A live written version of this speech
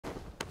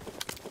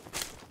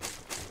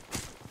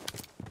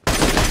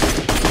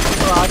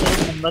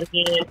मर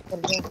के कर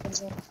दो कर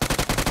दो।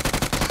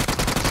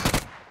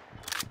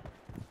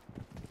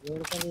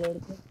 लोड कर लोड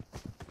कर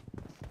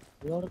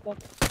लोड कर।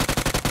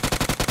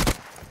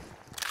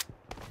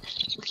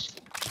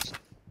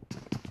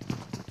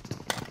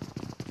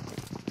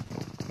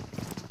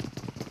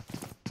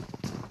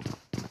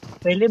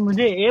 पहले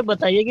मुझे ये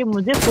बताइए कि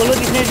मुझे फॉलो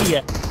किसने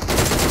दिया।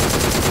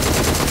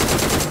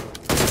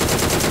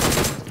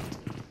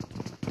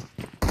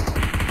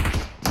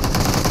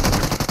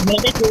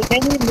 मैंने देखा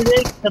नहीं, मुझे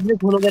सबने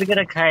फॉलो करके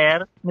रखा है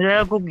यार। मुझे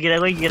लगा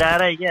कोई गिरा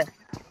रहा है क्या।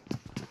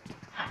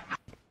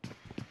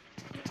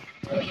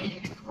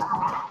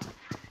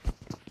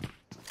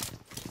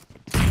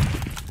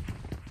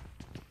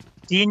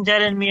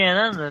 3-4 एनिमी है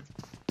ना अंदर।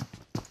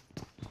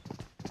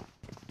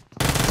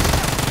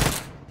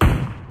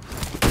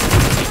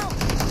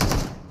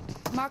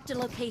 Marked a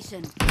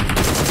location.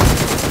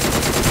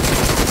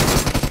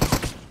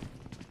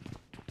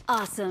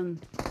 Awesome.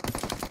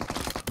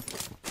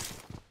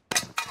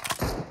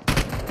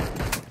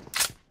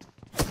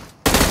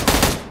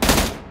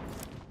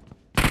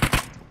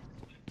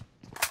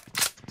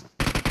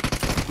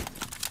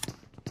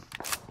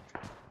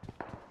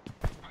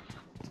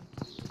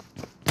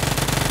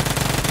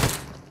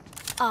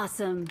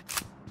 Awesome.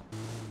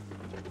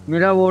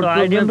 मेरा वोट तो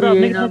आईडीएम पर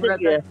आपने कितना चेक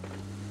किया है?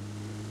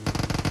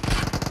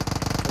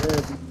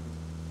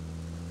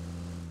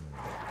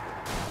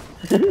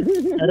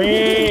 अरे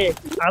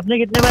आपने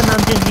कितने बार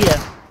नाम चेंज किया?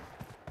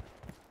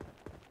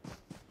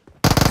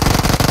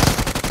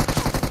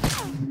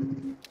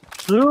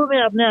 शुरू में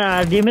आपने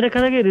आरडीएम में रखा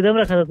था कि रिदम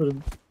रखा था शुरू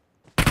में?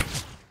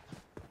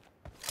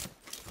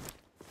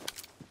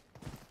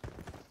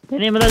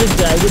 नहीं मतलब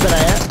जब आईडी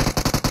बनाया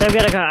तब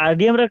क्या रखा,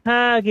 आरडीएम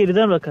रखा कि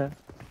रिदम रखा?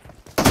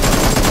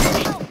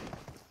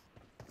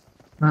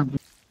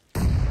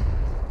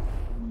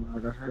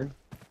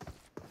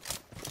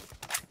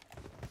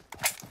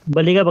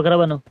 बलि का बकरा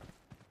बनो।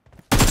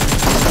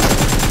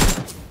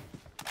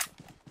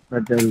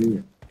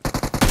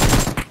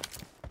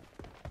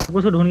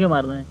 उसको ढूंढ के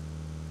मारना है।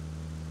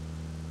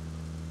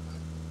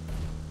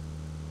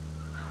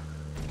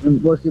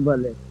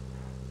 इम्पॉसिबल है।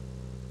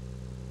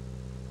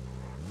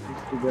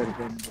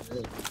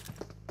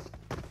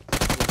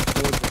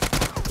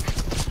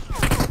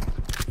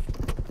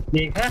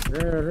 देखा,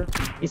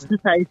 इससे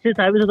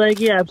साबित होता है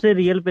कि आपसे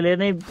रियल प्लेयर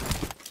नहीं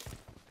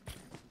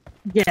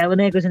क्या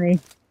बने कुछ नहीं।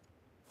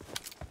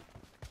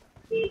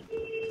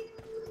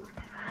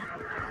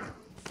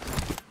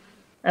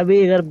 अभी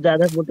अगर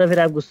ज्यादा बोलता फिर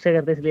आप गुस्से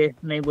करते, इसलिए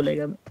नहीं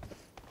बोलेगा मैं।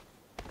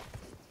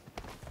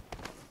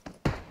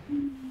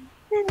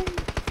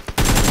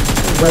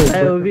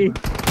 बताए वो भी।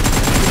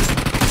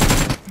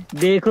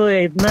 देखो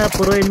इतना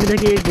प्रो एनिमी था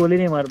कि एक गोली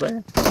नहीं मार पाया।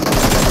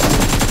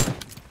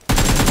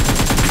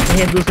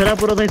 ये दूसरा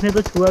प्रो था, इसने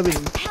तो छुआ भी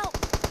नहीं।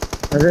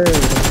 अरे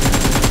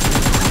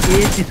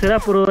ये तीसरा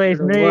प्रो है,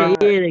 इसने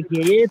ये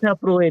देखिए ये था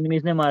प्रो एनिमी,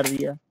 इसने मार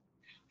दिया।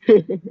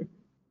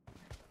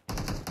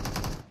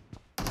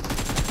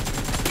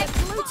 The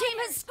blue team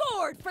has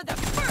scored for the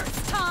first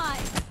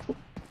time.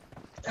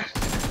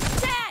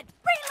 Dad,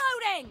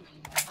 reloading.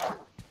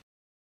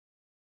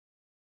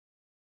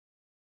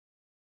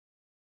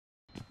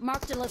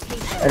 Marked a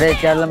location. अरे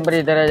 4 नंबर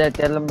इधर आ जा,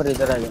 4 नंबर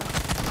इधर आ जा,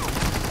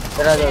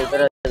 इधर आ जाओ,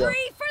 इधर आ जाओ।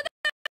 Free for the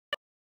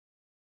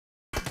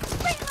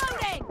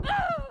reloading.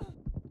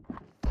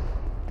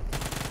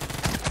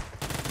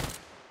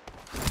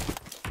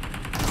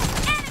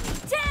 Enemy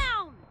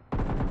down.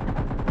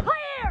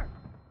 Clear.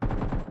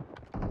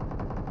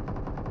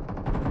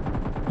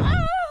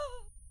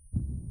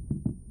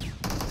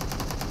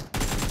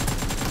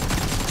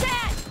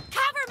 Dad,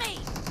 cover me.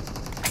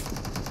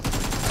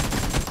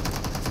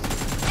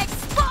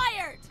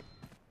 Expired.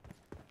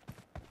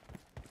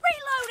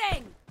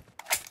 Reloading.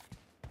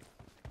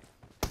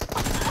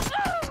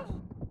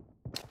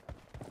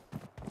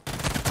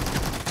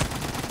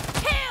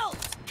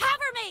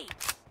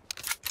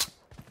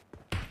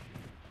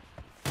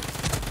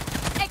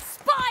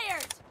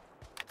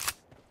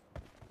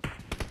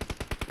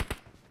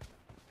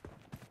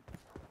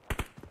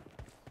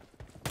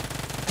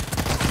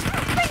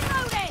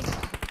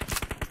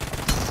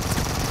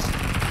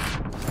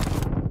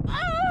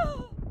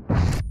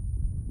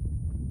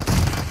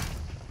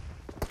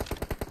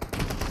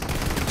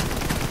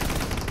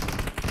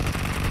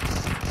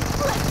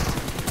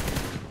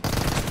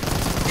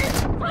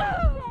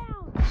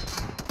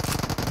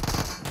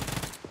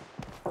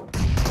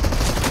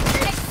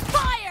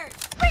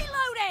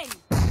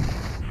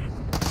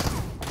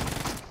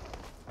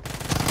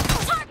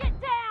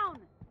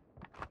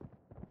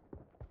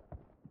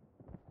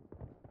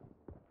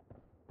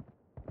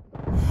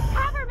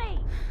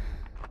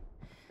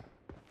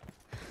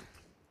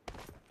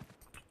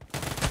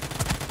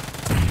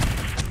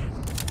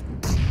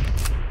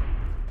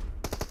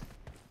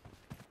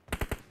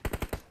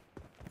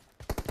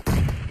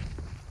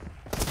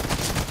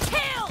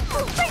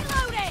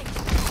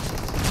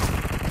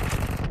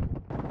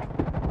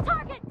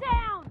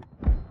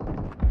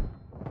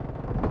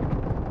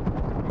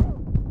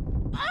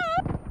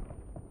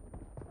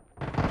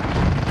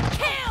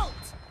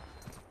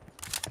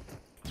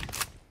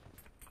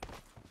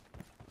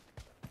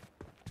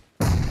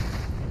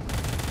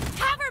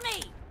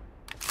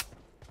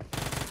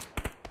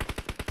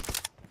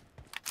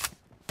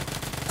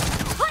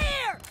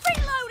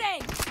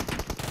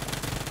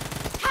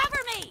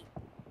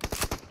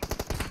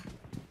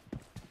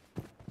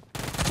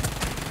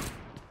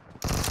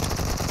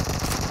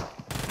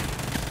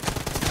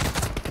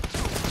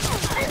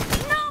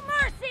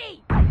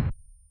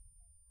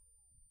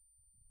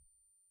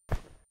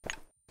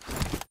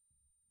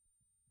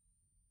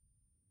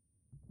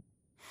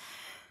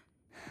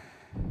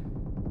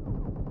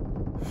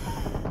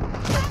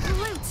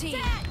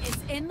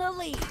 the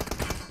lead.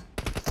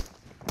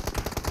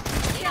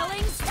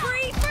 Killing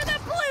spree for the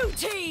blue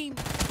team.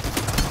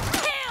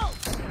 Kill.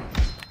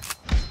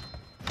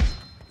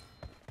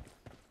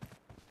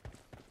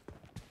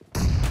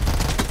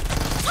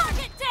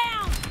 Target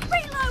down.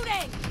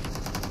 Reloading.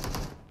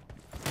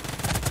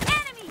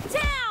 Enemy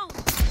down.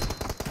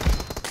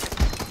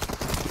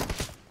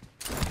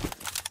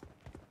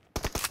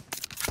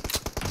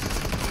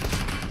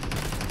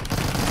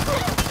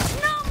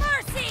 No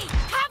mercy.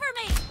 Cover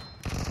me.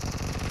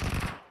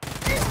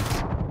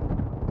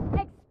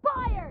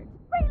 Expired.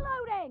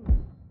 Reloading.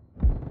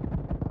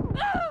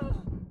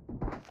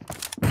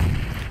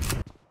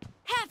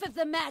 Half of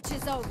the match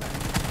is over,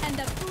 and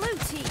the blue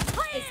team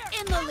is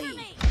in the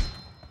lead.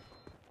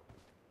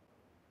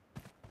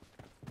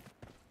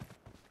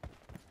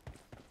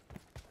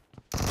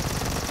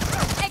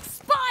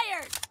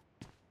 Expired.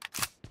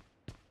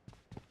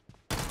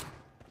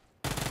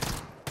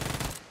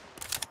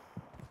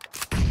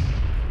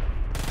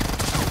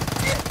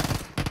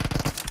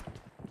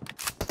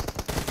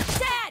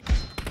 Dead.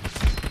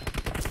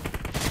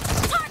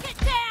 Target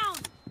down.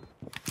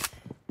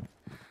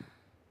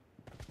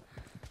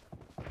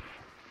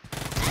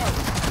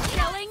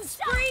 Killing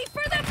spree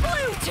for the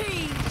blue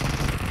team.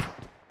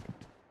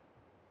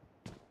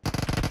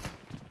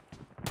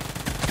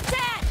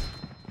 Dead.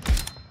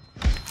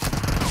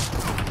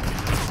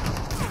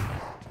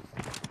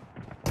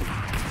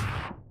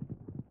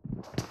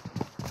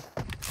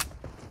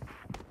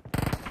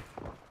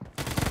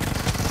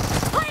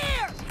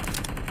 Clear.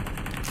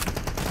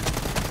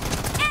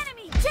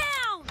 Enemy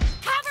down.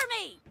 Cover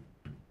me.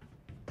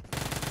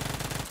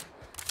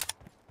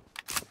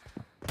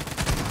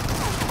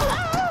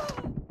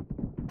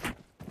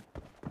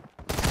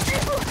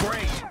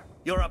 Great!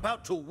 You're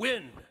about to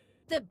win!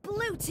 The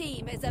blue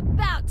team is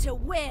about to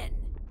win.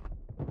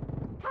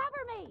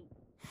 Cover me.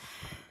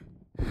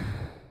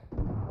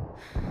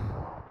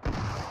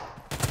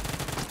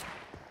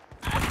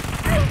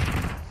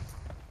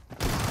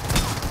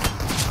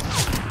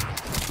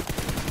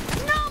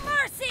 No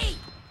mercy.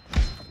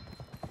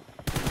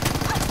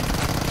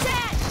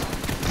 Dead.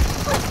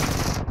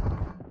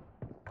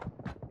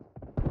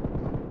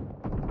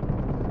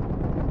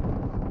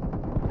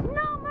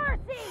 No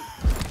mercy.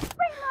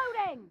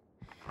 Reloading.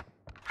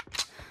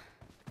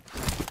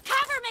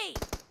 Cover me.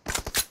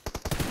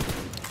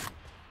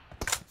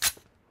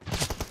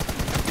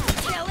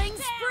 Killing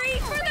spree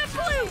for the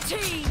blue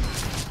team.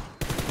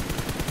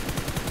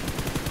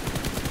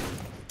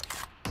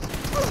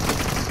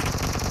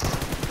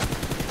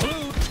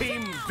 Blue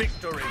team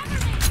victory!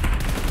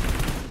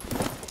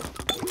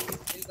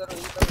 Heal करो,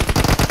 heal करो।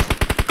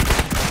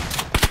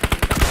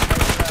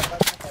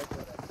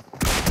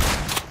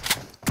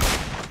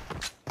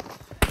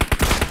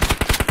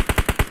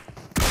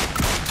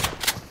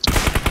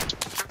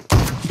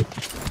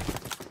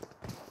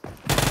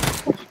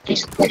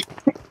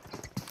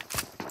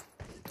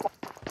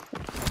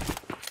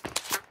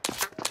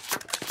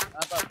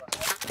 Apa?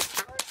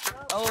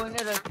 Oh, ini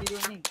ada video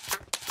nih.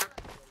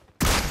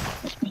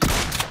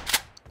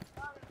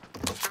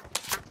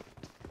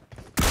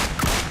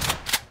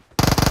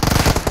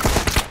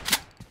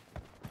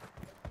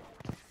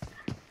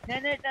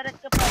 Nenek tarik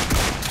ke pas.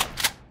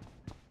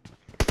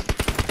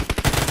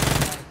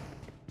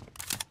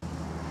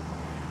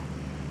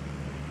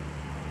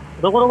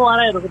 रुको रुको आ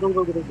रहा है, रुको रुको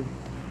रुको रुको।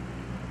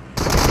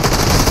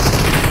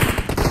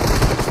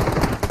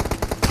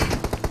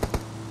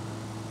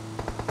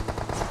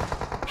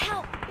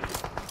 Help.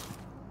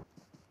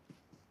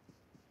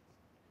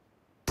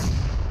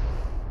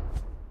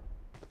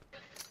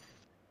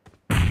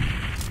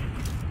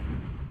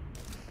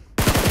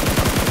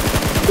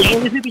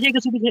 किसी पीछे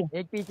किसी पीछे।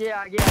 एक पीछे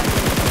आगे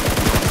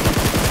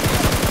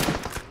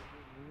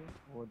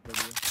बहुत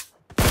बढ़िया।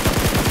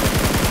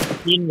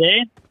 तीन गए।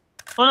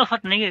 ओ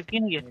फट नहीं गए,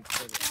 तीन गए।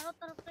 चारों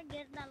तरफ से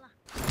घेर डाला।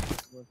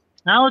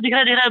 हाँ वो दिख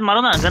रहा है,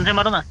 मारो ना, गन से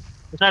मारो ना।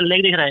 उसका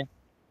लेग दिख रहा है,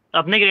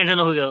 अपने के रेंज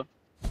में हो गया।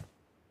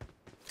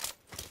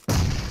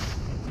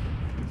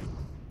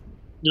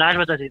 लास्ट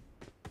बता थी।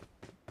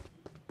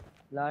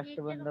 लास्ट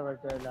बंदा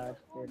बचा है, लास्ट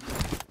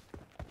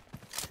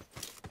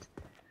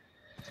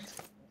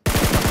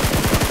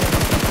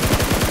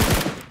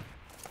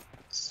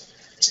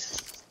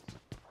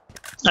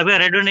अबे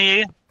रेड नहीं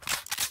है।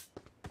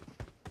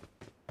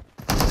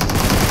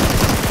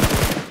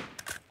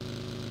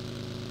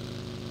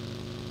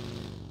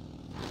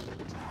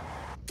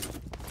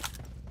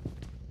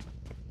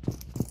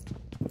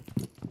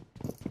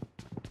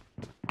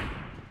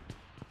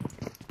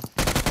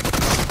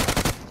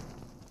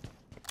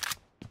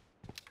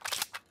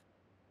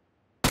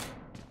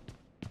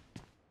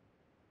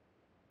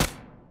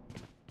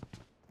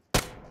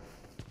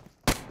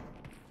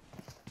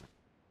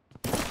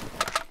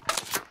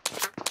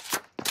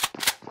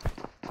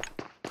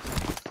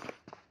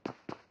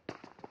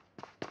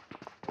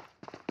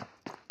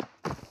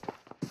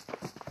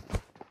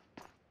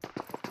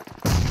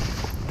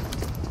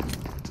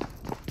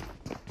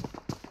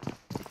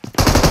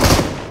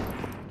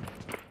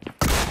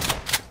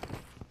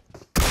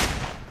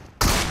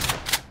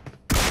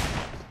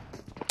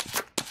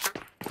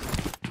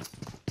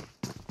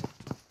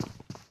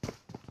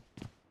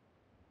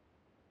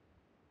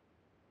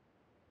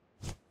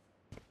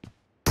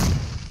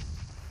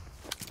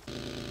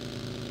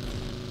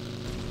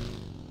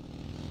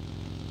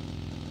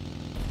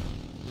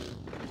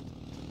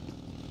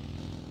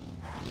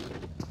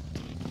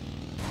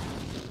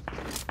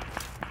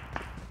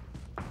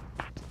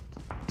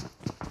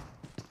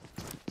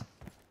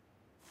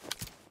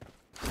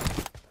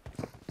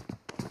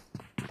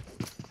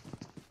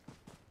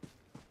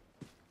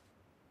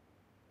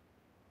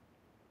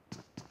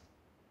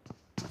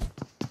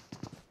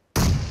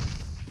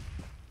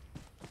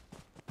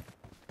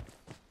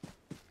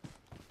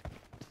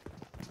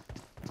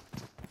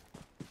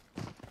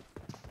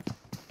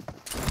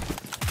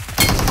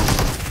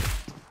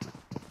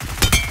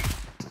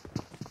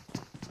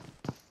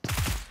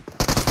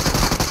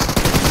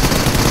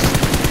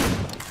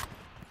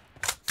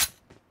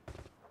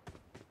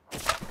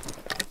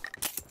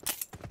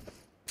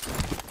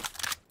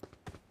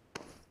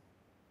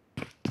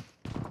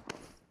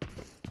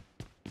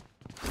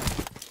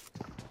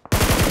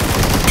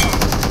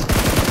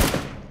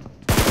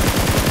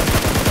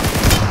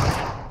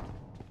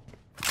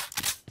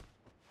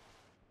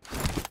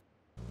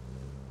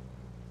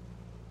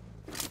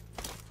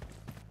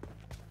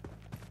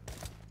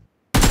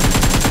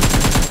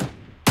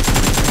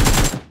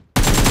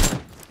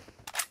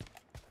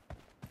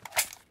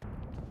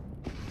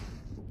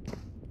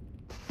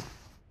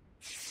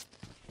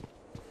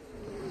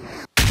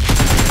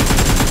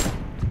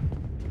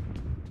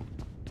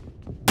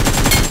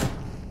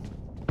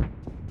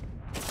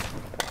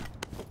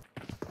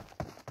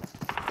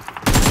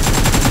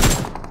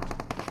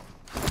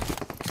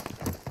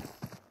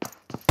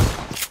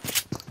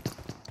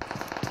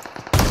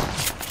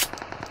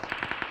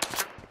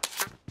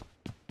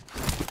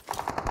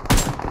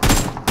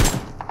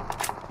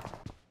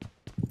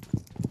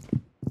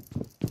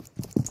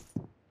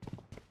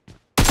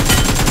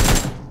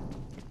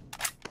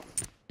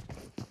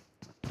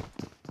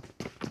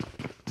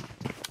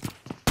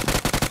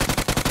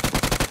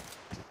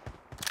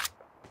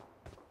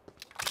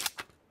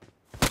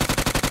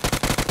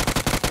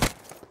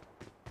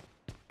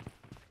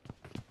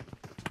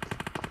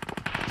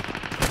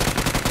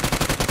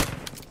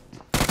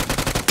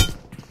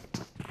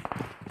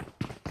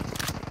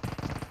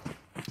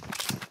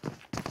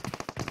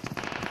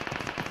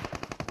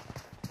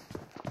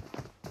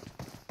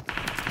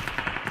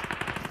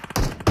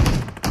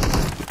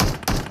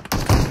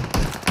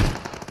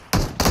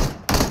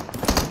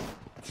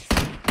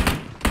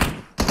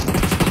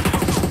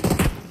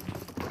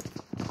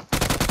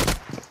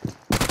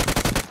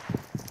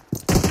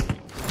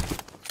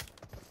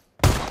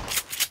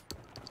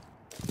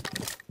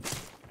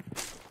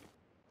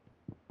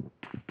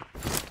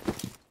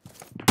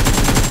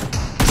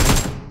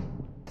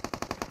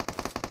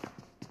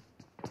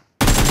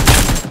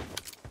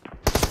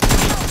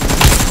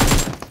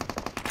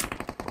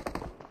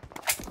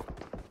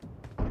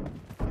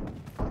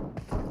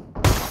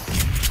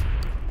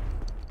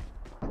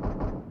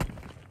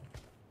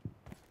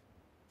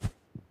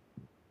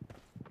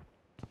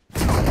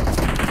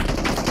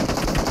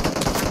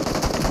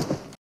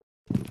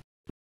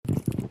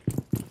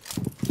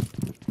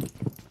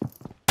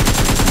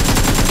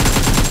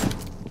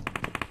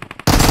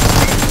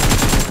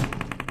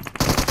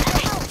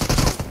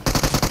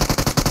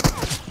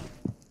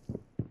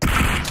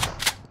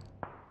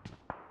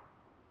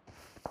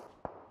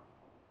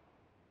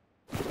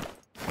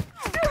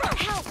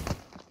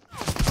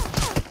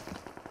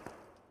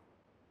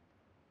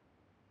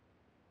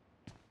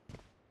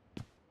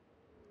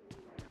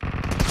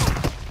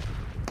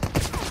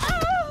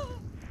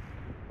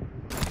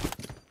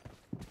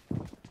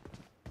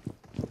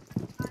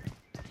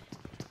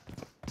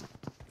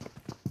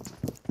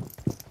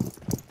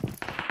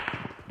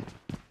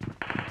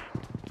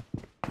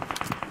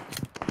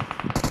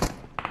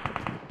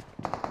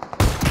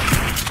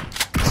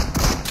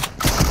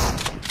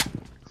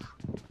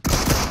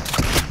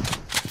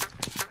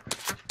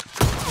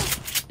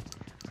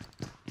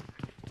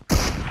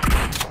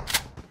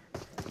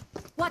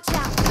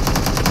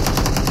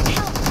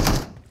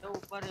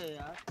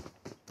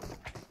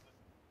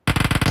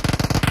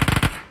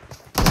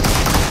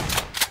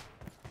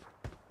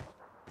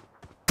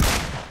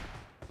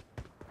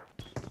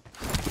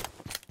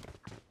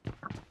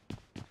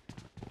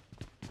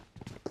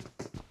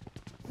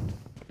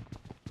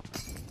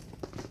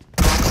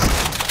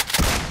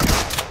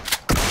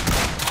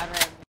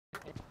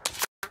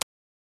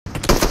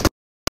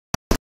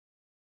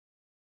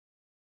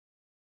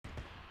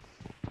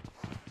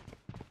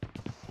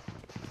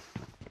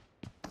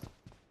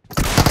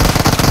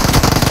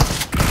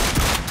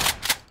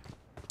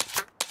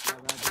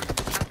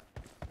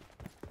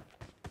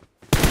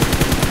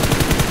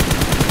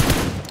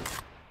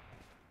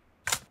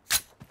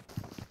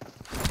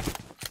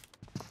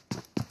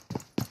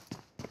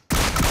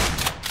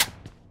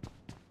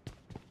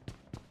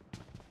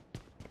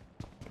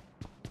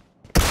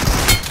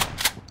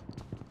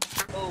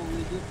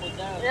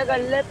 ये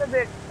गल्ले पे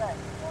बैठता है।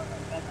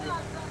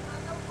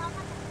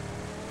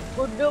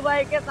 गुड्डू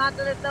भाई के साथ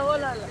रहता है वो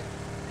लाला।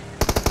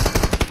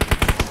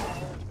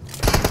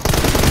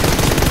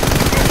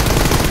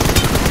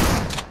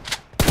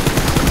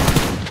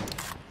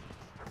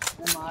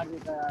 मार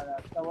देता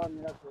यार तवा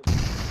मेरा खुद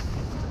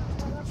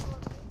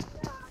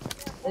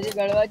तेरी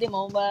गड़वाजी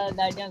मोहम्मद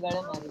दादियां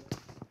गड़े मारी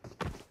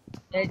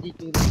ए जी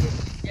चूरी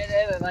ये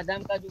रे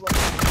बादाम काजू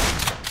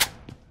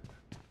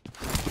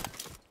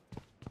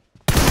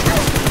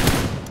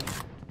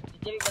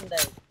नीचे भी बंदा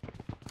है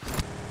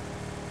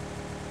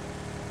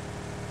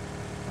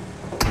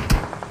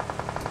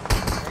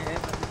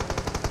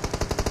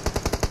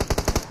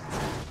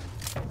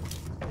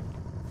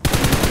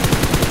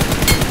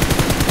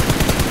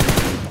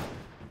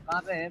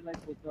कहाँ पे है भाई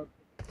पूछो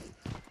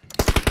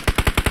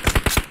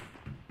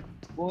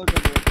बोट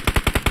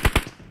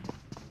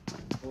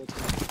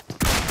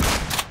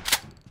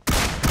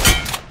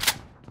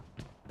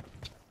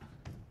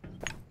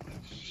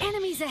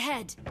Enemies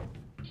ahead.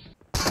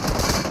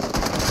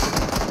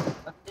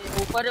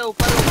 ऊपर है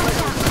ऊपर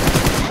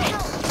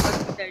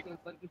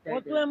की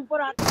साइड तो हम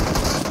पर आता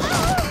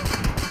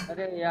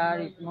अरे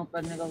यार स्मोक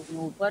करने का उसमें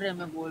ऊपर है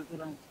मैं बोल तो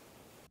रहा हूँ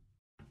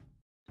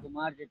तो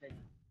मार देता है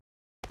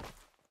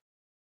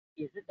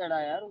कैसे चढ़ा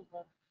यार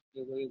ऊपर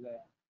ये वही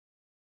गया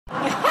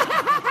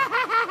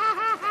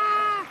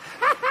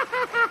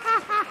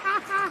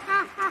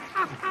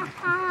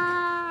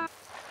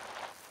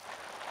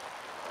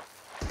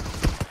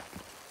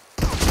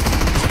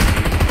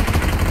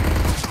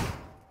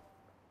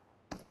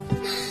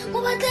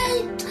Oh my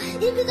god!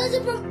 He because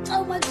from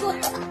oh my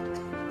god!